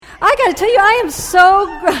to tell you, I am so,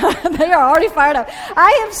 they are already fired up.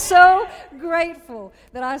 I am so grateful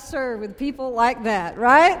that I serve with people like that,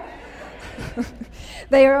 right?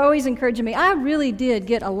 They are always encouraging me. I really did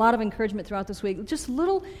get a lot of encouragement throughout this week, just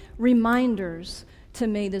little reminders to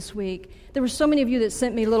me this week. There were so many of you that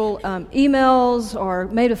sent me little emails or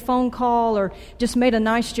made a phone call or just made a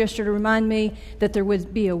nice gesture to remind me that there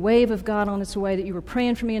would be a wave of God on its way, that you were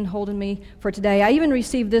praying for me and holding me for today. I even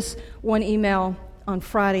received this one email on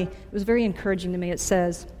Friday. It was very encouraging to me. It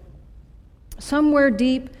says, "Somewhere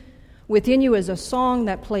deep within you is a song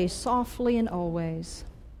that plays softly and always.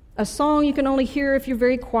 A song you can only hear if you're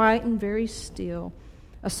very quiet and very still.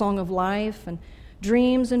 A song of life and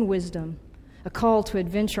dreams and wisdom. A call to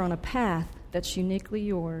adventure on a path that's uniquely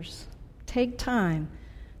yours. Take time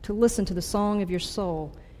to listen to the song of your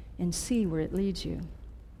soul and see where it leads you."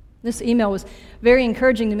 This email was very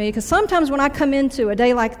encouraging to me because sometimes when I come into a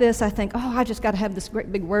day like this, I think, oh, I just got to have this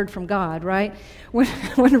great big word from God, right? When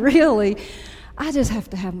really, I just have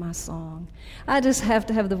to have my song. I just have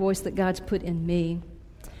to have the voice that God's put in me.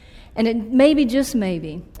 And it maybe, just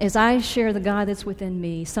maybe, as I share the God that's within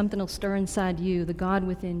me, something will stir inside you, the God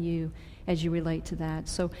within you, as you relate to that.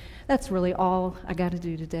 So that's really all I got to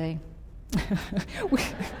do today.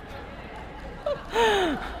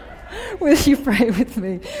 Will you pray with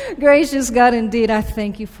me? Gracious God, indeed, I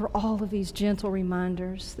thank you for all of these gentle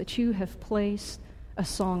reminders that you have placed a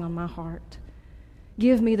song on my heart.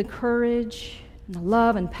 Give me the courage and the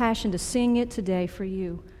love and passion to sing it today for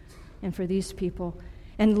you and for these people.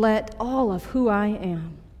 And let all of who I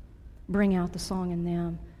am bring out the song in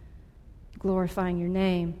them, glorifying your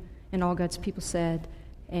name. And all God's people said,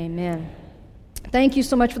 amen. Thank you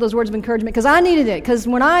so much for those words of encouragement, because I needed it. Because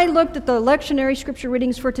when I looked at the lectionary scripture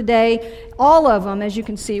readings for today, all of them, as you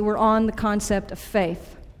can see, were on the concept of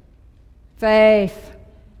faith. Faith.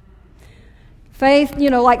 Faith,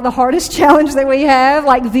 like the hardest challenge that we have,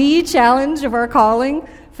 like the challenge of our calling,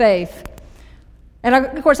 faith. And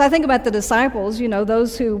of course, I think about the disciples,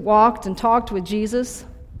 those who walked and talked with Jesus,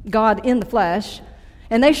 God in the flesh,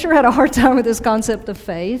 and they sure had a hard time with this concept of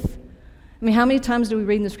faith. I mean, how many times do we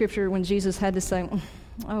read in the scripture when Jesus had to say,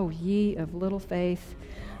 "Oh, ye of little faith"?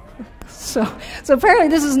 So apparently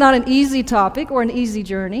this is not an easy topic or an easy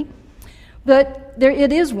journey, but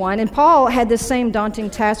it is one. And Paul had this same daunting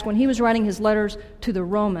task when he was writing his letters to the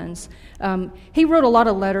Romans. He wrote a lot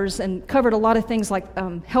of letters and covered a lot of things like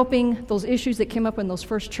helping those issues that came up in those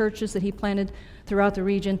first churches that he planted throughout the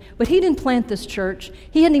region. But he didn't plant this church.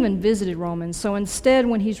 He hadn't even visited Romans. So instead,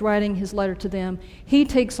 when he's writing his letter to them, he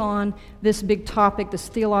takes on this big topic, this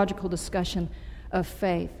theological discussion of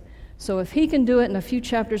faith. So if he can do it in a few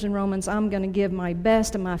chapters in Romans, I'm going to give my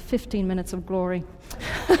best in my 15 minutes of glory.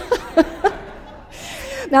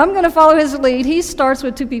 Now, I'm going to follow his lead. He starts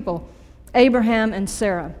with two people, Abraham and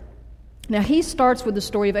Sarah. Now, he starts with the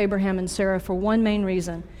story of Abraham and Sarah for one main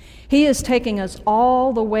reason. He is taking us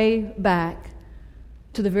all the way back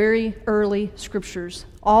to the very early scriptures,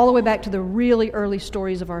 all the way back to the really early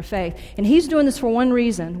stories of our faith. And he's doing this for one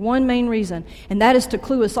reason, one main reason, and that is to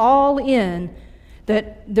clue us all in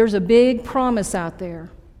that there's a big promise out there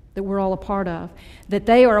that we're all a part of, that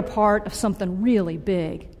they are a part of something really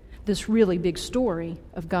big, this really big story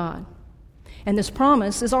of God. And this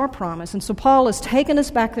promise is our promise. And so Paul is taking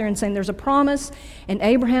us back there and saying there's a promise, and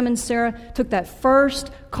Abraham and Sarah took that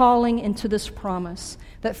first calling into this promise,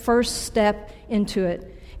 that first step into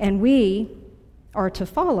it. And we are to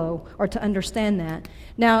follow or to understand that.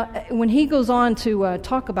 Now, when he goes on to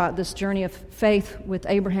talk about this journey of faith with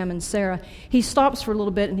Abraham and Sarah, he stops for a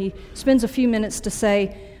little bit and he spends a few minutes to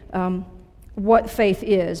say what faith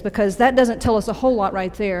is, because that doesn't tell us a whole lot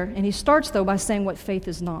right there. And he starts, though, by saying what faith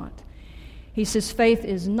is not. He says faith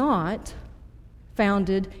is not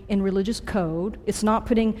founded in religious code. It's not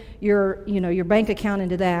putting your bank account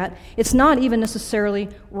into that. It's not even necessarily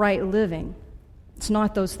right living. It's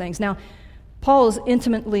not those things. Now, Paul is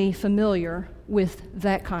intimately familiar with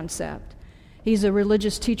that concept. He's a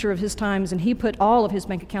religious teacher of his times, and he put all of his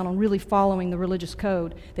bank account on really following the religious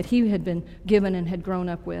code that he had been given and had grown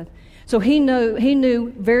up with. So he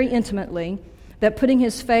knew very intimately that putting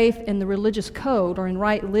his faith in the religious code or in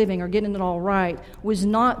right living or getting it all right was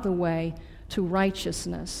not the way to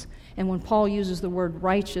righteousness. And when Paul uses the word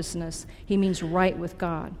righteousness, he means right with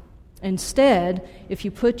God. Instead, if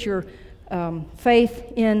you put your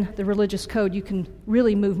faith in the religious code, you can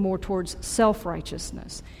really move more towards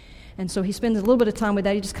self-righteousness. And so he spends a little bit of time with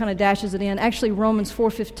that. He just kind of dashes it in. Actually, Romans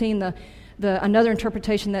 4:15, the another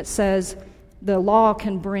interpretation that says the law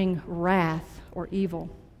can bring wrath or evil.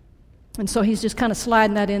 And so he's just kind of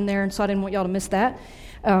sliding that in there, and so I didn't want y'all to miss that.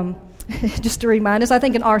 just to remind us. I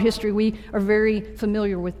think in our history we are very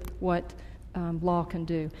familiar with what law can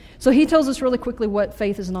do. So he tells us really quickly what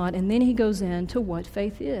faith is not, and then he goes into what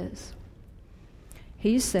faith is.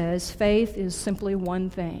 He says faith is simply one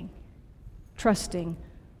thing: trusting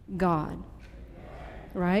God.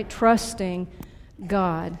 Right? Trusting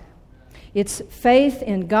God. It's faith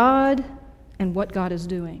in God and what God is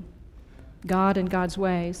doing. God and God's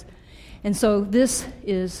ways. And so this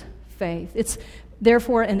is faith. It's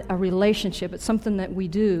therefore a relationship. It's something that we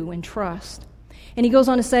do and trust. And he goes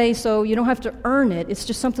on to say, so you don't have to earn it. It's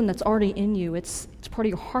just something that's already in you. It's part of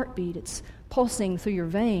your heartbeat. It's pulsing through your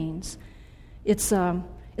veins. It's a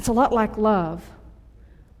lot like love,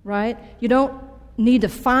 right? You don't need to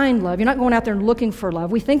find love. You're not going out there and looking for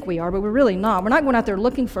love. We think we are, but we're really not. We're not going out there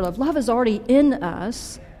looking for love. Love is already in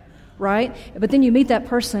us, right? But then you meet that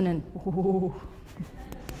person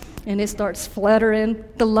and it starts fluttering.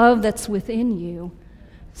 The love that's within you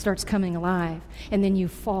starts coming alive, and then you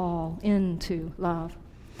fall into love.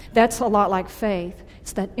 That's a lot like faith.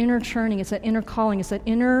 It's that inner churning, it's that inner calling, it's that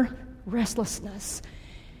inner restlessness.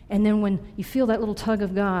 And then when you feel that little tug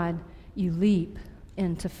of God, you leap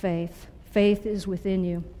into faith. Faith is within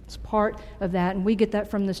you. It's part of that, and we get that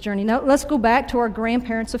from this journey. Now, let's go back to our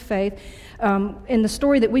grandparents of faith. In the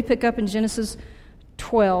story that we pick up in Genesis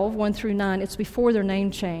 12, 1 through 9, it's before their name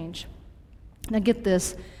change. Now, get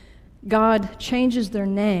this. God changes their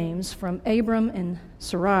names from Abram and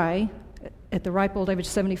Sarai at the ripe old age of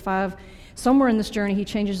 75. Somewhere in this journey, he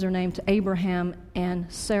changes their name to Abraham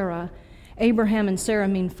and Sarah. Abraham and Sarah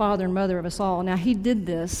mean father and mother of us all. Now, he did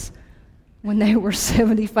this when they were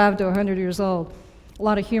 75 to 100 years old. A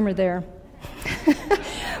lot of humor there,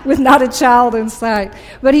 with not a child in sight.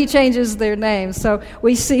 But he changes their names. So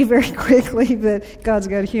we see very quickly that God's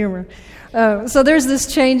got humor. So there's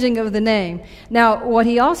this changing of the name. Now, what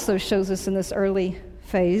he also shows us in this early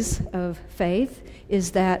phase of faith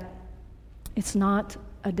is that it's not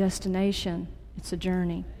a destination, it's a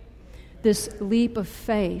journey. This leap of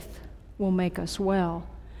faith will make us well.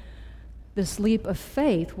 This leap of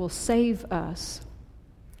faith will save us.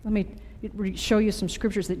 Let me show you some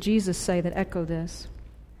scriptures that Jesus say that echo this.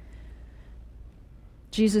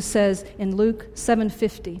 Jesus says in Luke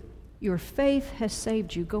 7:50, "Your faith has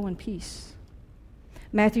saved you. Go in peace."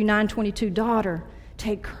 Matthew 9:22, "Daughter,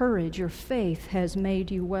 take courage. Your faith has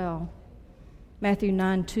made you well." Matthew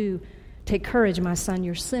 9:2, "Take courage, my son.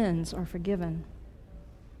 Your sins are forgiven."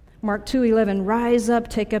 Mark 2:11, "Rise up,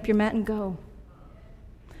 take up your mat and go."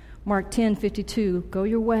 Mark 10:52, "Go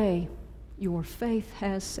your way. Your faith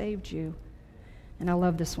has saved you." And I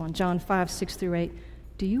love this one. John 5:6 through 8,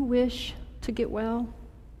 "Do you wish to get well?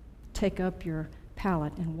 Take up your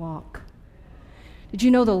pallet and walk." Did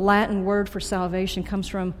you know the Latin word for salvation comes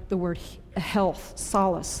from the word health,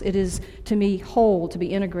 solus? It is to me whole, to be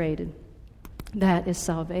integrated. That is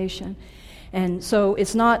salvation. And so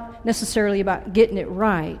it's not necessarily about getting it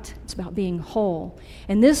right. It's about being whole.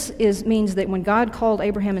 And this means that when God called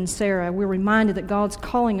Abraham and Sarah, we're reminded that God's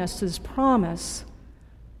calling us to this promise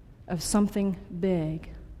of something big.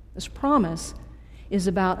 This promise is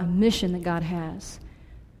about a mission that God has,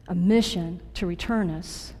 a mission to return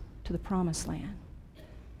us to the promised land.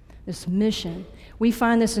 This mission. We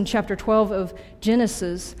find this in chapter 12 of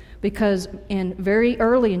Genesis because very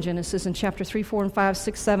early in Genesis, in chapter 3, 4, and 5,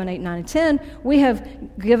 6, 7, 8, 9, and 10, we have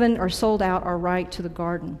given or sold out our right to the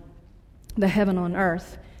garden, the heaven on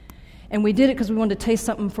earth. And we did it because we wanted to taste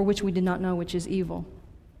something for which we did not know, which is evil.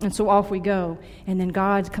 And so off we go. And then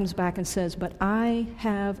God comes back and says, "But I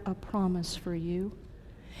have a promise for you,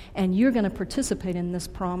 and you're going to participate in this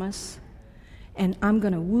promise, and I'm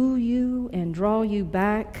going to woo you and draw you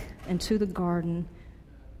back into the garden,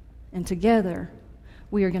 and together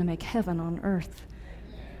we are going to make heaven on earth."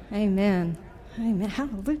 Amen. Amen.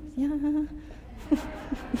 Hallelujah.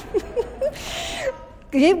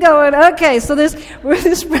 Keep going. Okay, so let's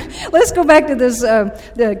go back to this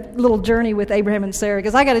the little journey with Abraham and Sarah,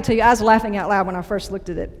 because I got to tell you, I was laughing out loud when I first looked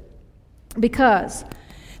at it, because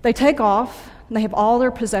they take off and they have all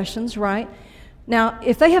their possessions, right? Now,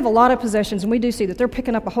 if they have a lot of possessions, and we do see that they're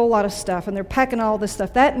picking up a whole lot of stuff and they're packing all this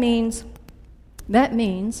stuff, that means that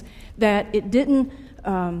it didn't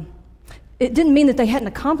mean that they hadn't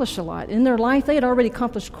accomplished a lot. In their life, they had already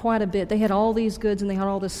accomplished quite a bit. They had all these goods and they had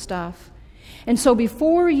all this stuff. And so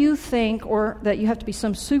before you think or that you have to be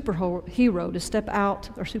some superhero to step out,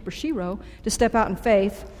 or super shero to step out in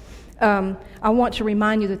faith, I want to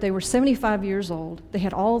remind you that they were 75 years old. They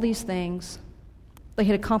had all these things. They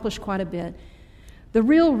had accomplished quite a bit. The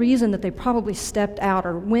real reason that they probably stepped out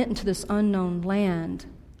or went into this unknown land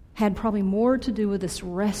had probably more to do with this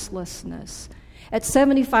restlessness At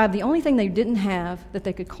 75, the only thing they didn't have that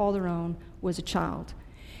they could call their own was a child.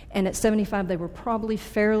 And at 75, they were probably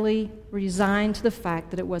fairly resigned to the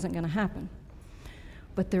fact that it wasn't going to happen.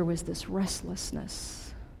 But there was this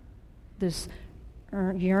restlessness, this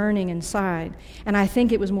yearning inside. And I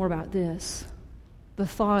think it was more about this, the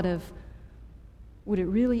thought of, would it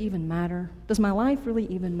really even matter? Does my life really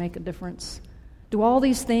even make a difference? Do all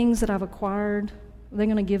these things that I've acquired, are they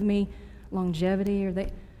going to give me longevity?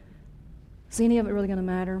 Is any of it really going to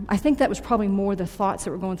matter? I think that was probably more the thoughts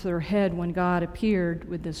that were going through their head when God appeared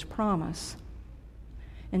with this promise.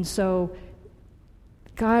 And so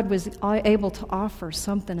God was able to offer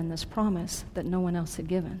something in this promise that no one else had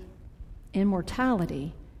given.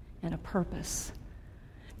 Immortality and a purpose.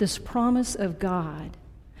 This promise of God,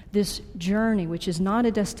 this journey, which is not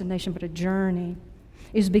a destination but a journey,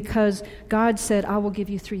 is because God said, I will give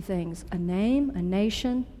you three things: a name, a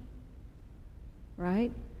nation,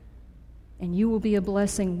 right? And you will be a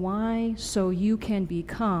blessing. Why? So you can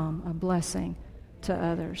become a blessing to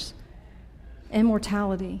others.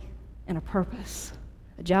 Immortality and a purpose.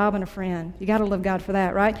 A job and a friend. You got to love God for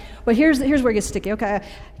that, right? But here's where it gets sticky. Okay,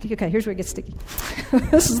 here's where it gets sticky.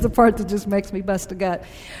 This is the part that just makes me bust a gut.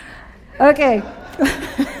 Okay.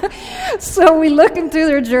 So we look into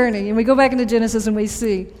their journey, and we go back into Genesis, and we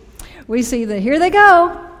see that here they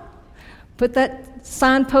go. Put that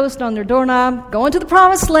signpost on their doorknob, going to the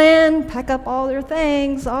promised land, pack up all their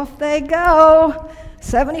things, off they go.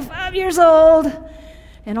 75 years old,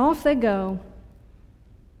 and off they go.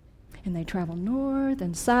 And they travel north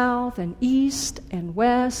and south and east and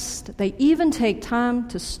west. They even take time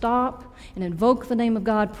to stop and invoke the name of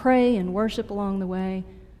God, pray and worship along the way.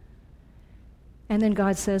 And then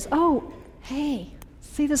God says, oh, hey,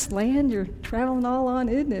 see this land you're traveling all on?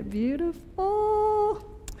 Isn't it beautiful?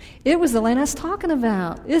 It was the land I was talking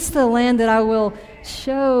about. It's the land that I will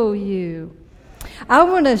show you. I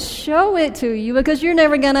want to show it to you because you're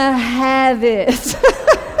never going to have it.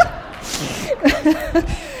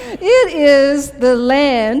 It is the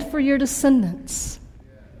land for your descendants.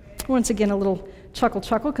 Once again, a little chuckle,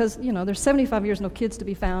 because, there's 75 years, no kids to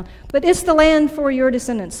be found. But it's the land for your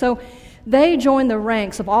descendants. So they join the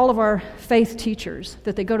ranks of all of our faith teachers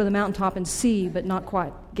that they go to the mountaintop and see, but not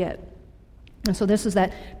quite get. And so this is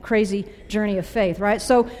that crazy journey of faith, right?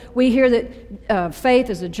 So we hear that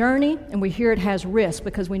faith is a journey, and we hear it has risk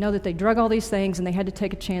because we know that they drug all these things and they had to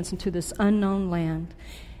take a chance into this unknown land,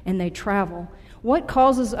 and they travel. What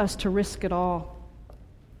causes us to risk it all?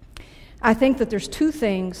 I think that there's two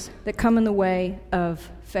things that come in the way of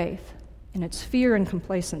faith, and it's fear and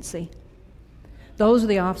complacency. Those are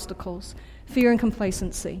the obstacles, fear and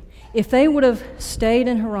complacency. If they would have stayed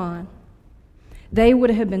in Haran, they would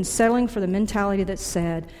have been settling for the mentality that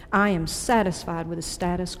said, I am satisfied with the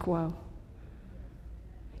status quo.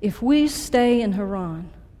 If we stay in Haran,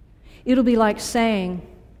 it'll be like saying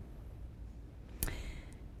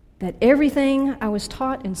that everything I was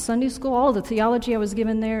taught in Sunday school, all the theology I was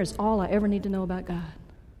given there, is all I ever need to know about God.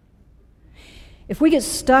 If we get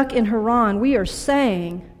stuck in Haran, we are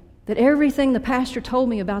saying that everything the pastor told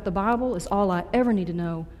me about the Bible is all I ever need to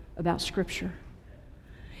know about Scripture.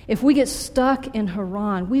 If we get stuck in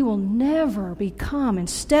Haran, we will never become and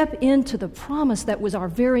step into the promise that was our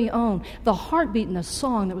very own, the heartbeat and the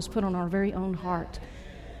song that was put on our very own heart.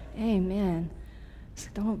 Amen. So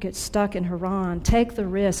don't get stuck in Haran. Take the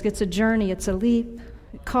risk. It's a journey. It's a leap.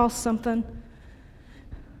 It costs something.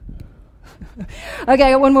 Okay,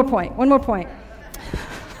 I got one more point.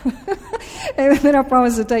 And then I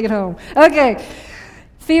promise to take it home. Okay.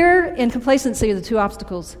 Fear and complacency are the two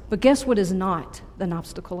obstacles. But guess what is not an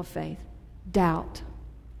obstacle of faith? Doubt.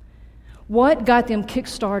 What got them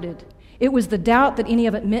kick-started? It was the doubt that any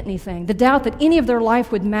of it meant anything, the doubt that any of their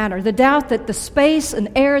life would matter, the doubt that the space and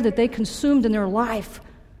air that they consumed in their life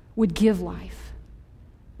would give life,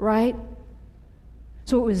 right?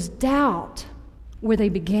 So it was doubt where they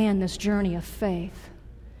began this journey of faith.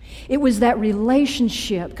 It was that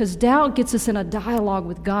relationship, because doubt gets us in a dialogue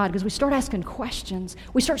with God, because we start asking questions.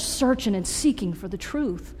 We start searching and seeking for the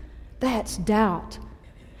truth. That's doubt.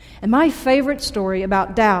 And my favorite story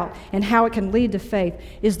about doubt and how it can lead to faith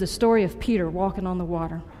is the story of Peter walking on the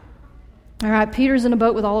water. All right, Peter's in a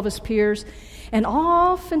boat with all of his peers, and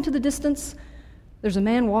off into the distance, there's a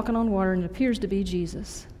man walking on water, and it appears to be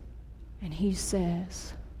Jesus. And he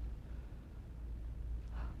says,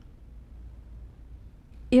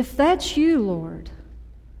 "If that's you, Lord,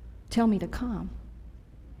 tell me to come."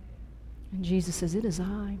 And Jesus says, "It is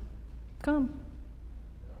I. Come."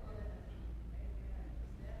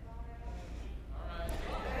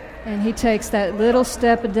 And he takes that little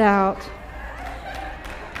step of doubt.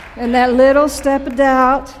 And that little step of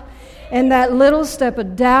doubt. And that little step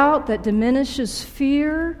of doubt that diminishes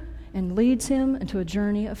fear and leads him into a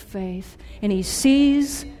journey of faith. And he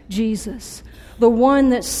sees Jesus, the one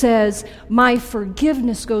that says, my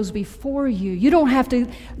forgiveness goes before you. You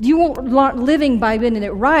won't learn living by getting it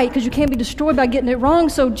right because you can't be destroyed by getting it wrong.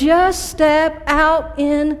 So just step out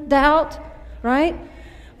in doubt, right?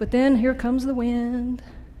 But then here comes the wind.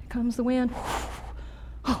 Here comes the wind.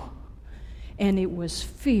 And it was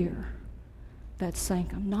fear that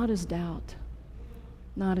sank him, not his doubt.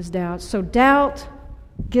 Not his doubt. So doubt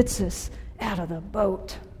gets us out of the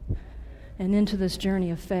boat and into this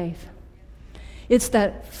journey of faith. It's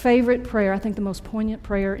that favorite prayer, I think the most poignant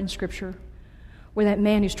prayer in Scripture, where that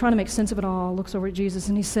man who's trying to make sense of it all looks over at Jesus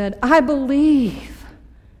and he said, I believe,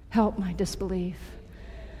 help my disbelief.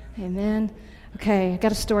 Amen. Okay, I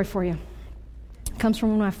got a story for you. It comes from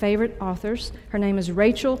one of my favorite authors. Her name is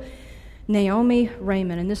Rachel Naomi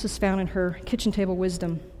Remen, and this is found in her Kitchen Table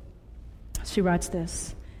Wisdom. She writes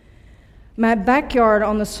this. My backyard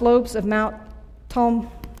on the slopes of Mount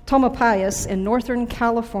Tamalpais in northern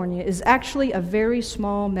California is actually a very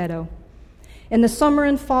small meadow. In the summer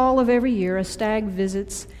and fall of every year, a stag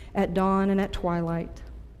visits at dawn and at twilight.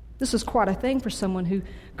 This is quite a thing for someone who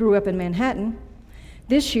grew up in Manhattan.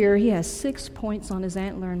 This year, he has 6 points on his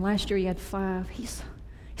antler, and last year he had 5. He's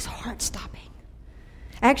heart-stopping.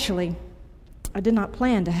 Actually, I did not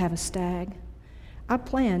plan to have a stag. I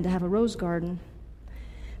planned to have a rose garden.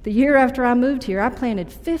 The year after I moved here, I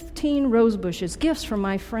planted 15 rose bushes, gifts from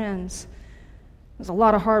my friends. It was a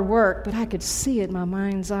lot of hard work, but I could see it in my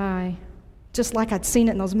mind's eye. Just like I'd seen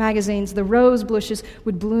it in those magazines, the rose bushes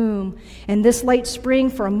would bloom. And this late spring,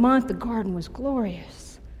 for a month, the garden was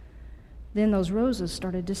glorious. Then those roses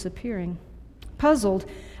started disappearing. Puzzled,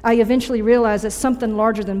 I eventually realized that something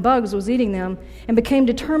larger than bugs was eating them and became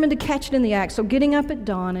determined to catch it in the act. So getting up at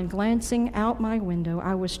dawn and glancing out my window,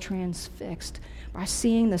 I was transfixed by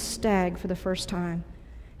seeing the stag for the first time.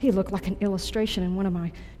 He looked like an illustration in one of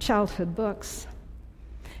my childhood books.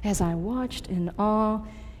 As I watched in awe,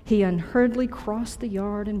 he unhurriedly crossed the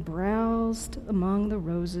yard and browsed among the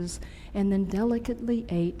roses and then delicately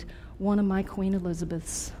ate one of my Queen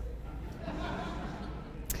Elizabeths.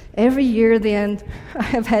 Every year then, I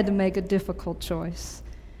have had to make a difficult choice.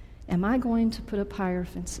 Am I going to put up higher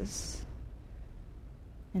fences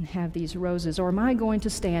and have these roses, or am I going to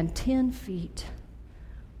stand 10 feet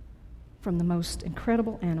from the most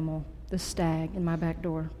incredible animal, the stag, in my back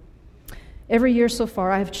door? Every year so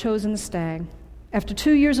far, I have chosen the stag. After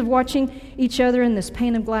 2 years of watching each other in this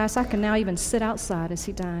pane of glass, I can now even sit outside as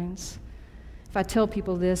he dines. If I tell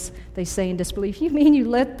people this, they say in disbelief, "You mean you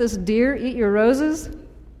let this deer eat your roses?"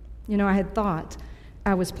 You know, I had thought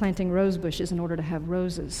I was planting rose bushes in order to have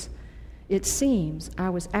roses. It seems I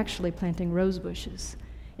was actually planting rose bushes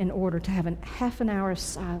in order to have half an hour of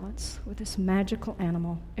silence with this magical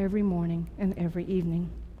animal every morning and every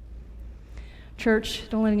evening. Church,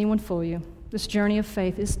 don't let anyone fool you. This journey of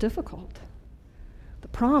faith is difficult. The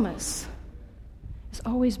promise is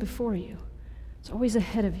always before you. It's always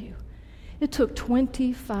ahead of you. It took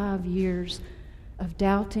 25 years of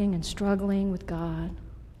doubting and struggling with God.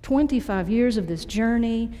 25 years of this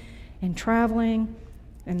journey and traveling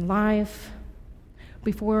and life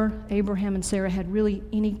before Abraham and Sarah had really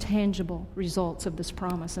any tangible results of this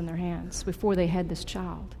promise in their hands, before they had this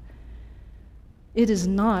child. It is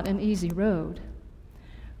not an easy road.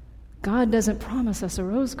 God doesn't promise us a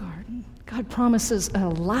rose garden. God promises a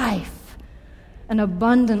life, an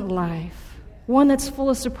abundant life, one that's full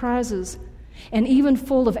of surprises and even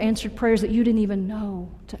full of answered prayers that you didn't even know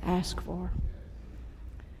to ask for.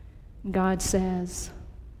 God says,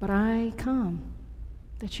 "But I come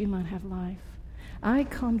that you might have life. I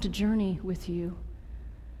come to journey with you.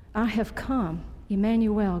 I have come,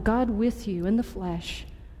 Emmanuel, God with you in the flesh,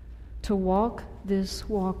 to walk this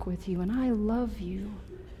walk with you. And I love you.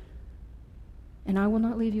 And I will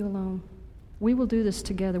not leave you alone. We will do this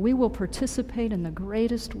together. We will participate in the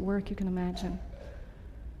greatest work you can imagine."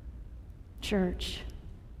 Church,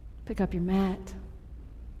 pick up your mat.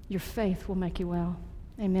 Your faith will make you well.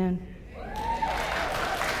 Amen.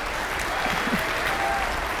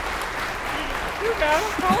 You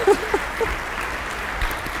got it.